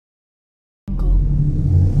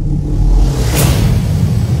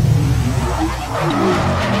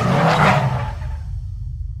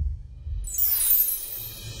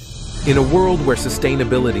In a world where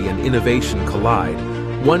sustainability and innovation collide,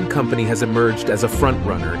 one company has emerged as a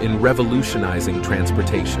frontrunner in revolutionizing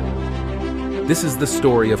transportation. This is the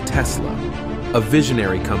story of Tesla, a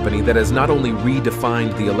visionary company that has not only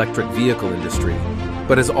redefined the electric vehicle industry,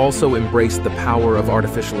 but has also embraced the power of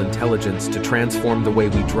artificial intelligence to transform the way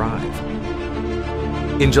we drive.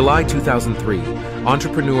 In July 2003,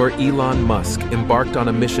 entrepreneur Elon Musk embarked on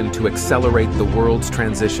a mission to accelerate the world's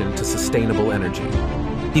transition to sustainable energy.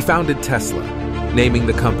 He founded Tesla, naming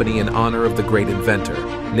the company in honor of the great inventor,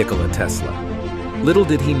 Nikola Tesla. Little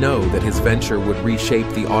did he know that his venture would reshape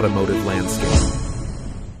the automotive landscape.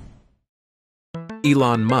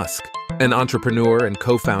 Elon Musk, an entrepreneur and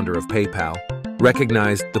co-founder of PayPal,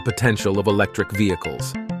 recognized the potential of electric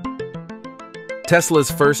vehicles.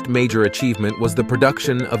 Tesla's first major achievement was the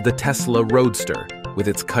production of the Tesla Roadster. With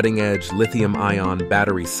its cutting-edge lithium-ion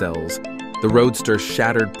battery cells, the Roadster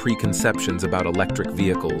shattered preconceptions about electric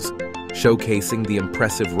vehicles, showcasing the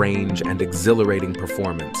impressive range and exhilarating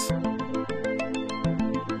performance.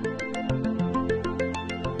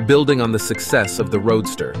 Building on the success of the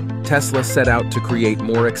Roadster, Tesla set out to create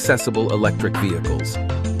more accessible electric vehicles.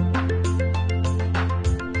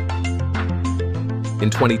 In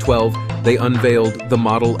 2012, they unveiled the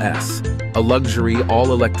Model S, a luxury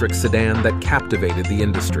all-electric sedan that captivated the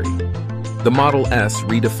industry. The Model S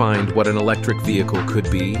redefined what an electric vehicle could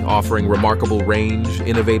be, offering remarkable range,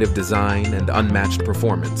 innovative design, and unmatched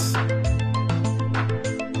performance.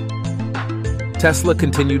 Tesla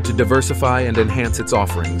continued to diversify and enhance its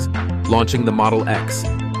offerings, launching the Model X,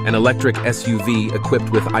 an electric SUV equipped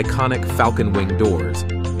with iconic falcon wing doors,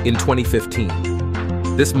 in 2015.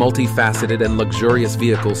 This multifaceted and luxurious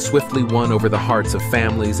vehicle swiftly won over the hearts of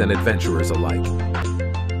families and adventurers alike.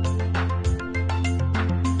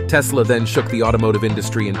 Tesla then shook the automotive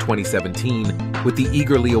industry in 2017 with the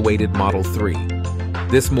eagerly awaited Model 3.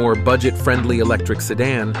 This more budget-friendly electric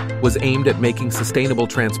sedan was aimed at making sustainable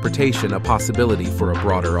transportation a possibility for a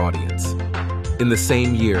broader audience. In the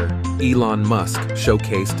same year, Elon Musk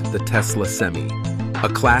showcased the Tesla Semi, a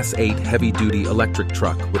Class 8 heavy-duty electric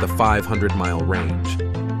truck with a 500-mile range.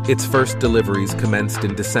 Its first deliveries commenced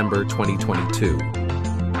in December 2022.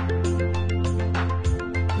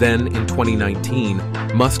 Then, in 2019,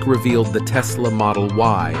 Musk revealed the Tesla Model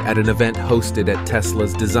Y at an event hosted at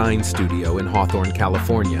Tesla's design studio in Hawthorne,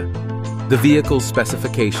 California. The vehicle's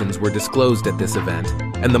specifications were disclosed at this event,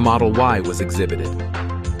 and the Model Y was exhibited.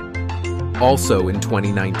 Also in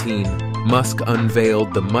 2019, Musk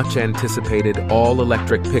unveiled the much-anticipated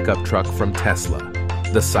all-electric pickup truck from Tesla,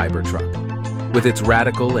 the Cybertruck. With its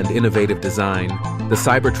radical and innovative design, the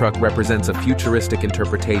Cybertruck represents a futuristic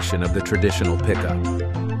interpretation of the traditional pickup.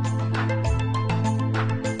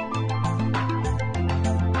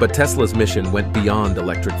 But Tesla's mission went beyond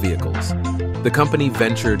electric vehicles. The company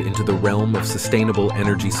ventured into the realm of sustainable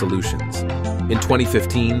energy solutions. In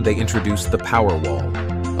 2015, they introduced the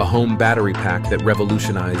Powerwall, a home battery pack that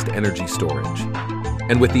revolutionized energy storage.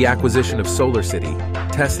 And with the acquisition of SolarCity,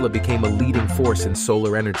 Tesla became a leading force in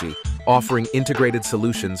solar energy, offering integrated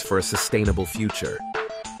solutions for a sustainable future.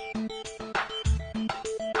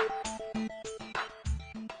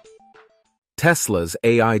 Tesla's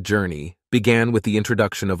AI journey began with the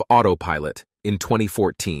introduction of Autopilot in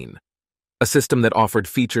 2014, a system that offered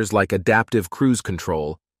features like adaptive cruise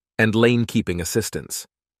control and lane-keeping assistance.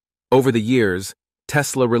 Over the years,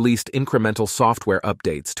 Tesla released incremental software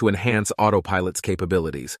updates to enhance Autopilot's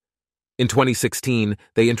capabilities. In 2016,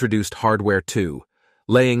 they introduced Hardware 2,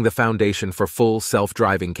 laying the foundation for full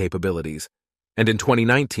self-driving capabilities. And in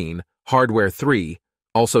 2019, Hardware 3,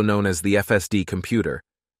 also known as the FSD computer,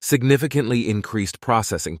 significantly increased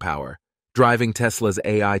processing power, driving Tesla's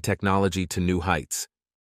AI technology to new heights.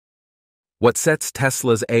 What sets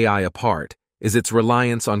Tesla's AI apart is its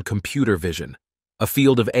reliance on computer vision, a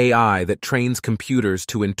field of AI that trains computers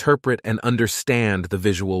to interpret and understand the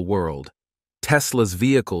visual world. Tesla's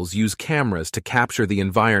vehicles use cameras to capture the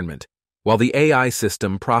environment, while the AI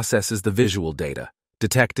system processes the visual data,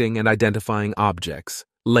 detecting and identifying objects,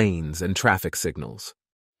 lanes, and traffic signals.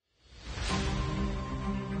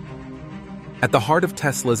 At the heart of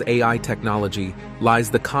Tesla's AI technology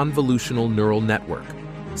lies the Convolutional Neural Network,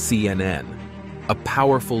 CNN, a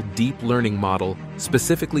powerful deep learning model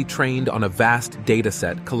specifically trained on a vast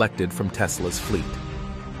dataset collected from Tesla's fleet.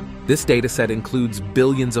 This dataset includes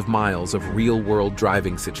billions of miles of real-world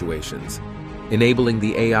driving situations, enabling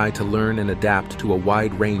the AI to learn and adapt to a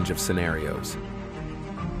wide range of scenarios.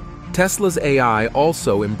 Tesla's AI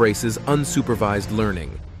also embraces unsupervised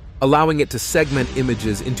learning, allowing it to segment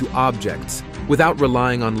images into objects without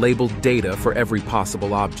relying on labeled data for every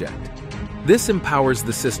possible object. This empowers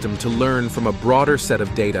the system to learn from a broader set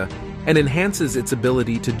of data and enhances its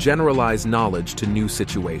ability to generalize knowledge to new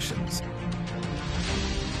situations.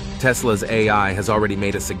 Tesla's AI has already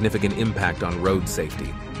made a significant impact on road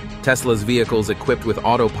safety. Tesla's vehicles equipped with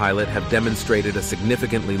autopilot have demonstrated a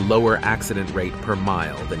significantly lower accident rate per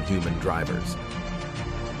mile than human drivers.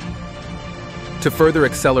 To further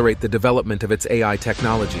accelerate the development of its AI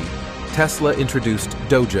technology, Tesla introduced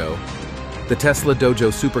Dojo. The Tesla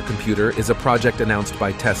Dojo supercomputer is a project announced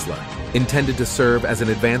by Tesla, intended to serve as an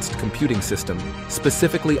advanced computing system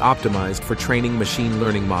specifically optimized for training machine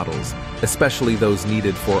learning models, especially those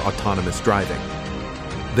needed for autonomous driving.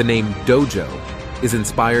 The name Dojo is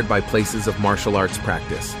inspired by places of martial arts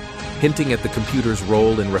practice, hinting at the computer's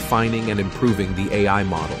role in refining and improving the AI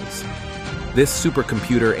models. This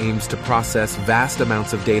supercomputer aims to process vast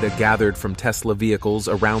amounts of data gathered from Tesla vehicles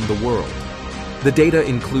around the world. The data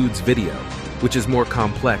includes video, which is more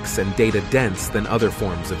complex and data-dense than other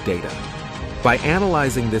forms of data. By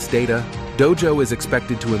analyzing this data, Dojo is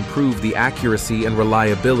expected to improve the accuracy and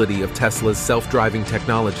reliability of Tesla's self-driving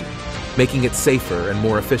technology, making it safer and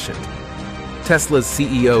more efficient. Tesla's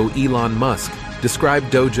CEO Elon Musk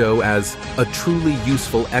described Dojo as a truly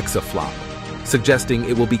useful exaflop, suggesting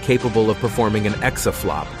it will be capable of performing an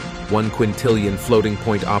exaflop, 1 quintillion floating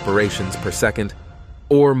point operations per second,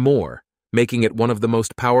 or more, making it one of the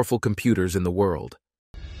most powerful computers in the world.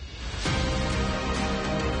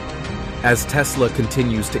 As Tesla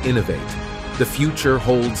continues to innovate, the future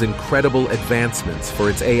holds incredible advancements for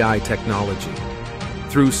its AI technology.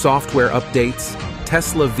 Through software updates,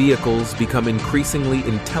 Tesla vehicles become increasingly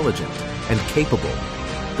intelligent and capable.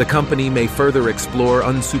 The company may further explore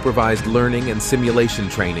unsupervised learning and simulation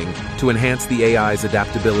training to enhance the AI's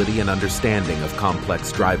adaptability and understanding of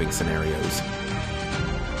complex driving scenarios.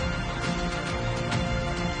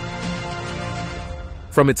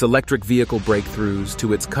 From its electric vehicle breakthroughs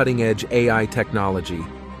to its cutting-edge AI technology,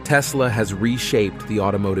 Tesla has reshaped the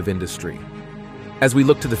automotive industry. As we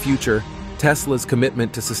look to the future, Tesla's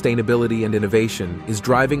commitment to sustainability and innovation is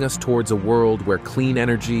driving us towards a world where clean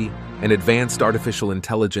energy and advanced artificial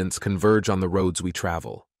intelligence converge on the roads we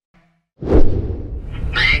travel. 3,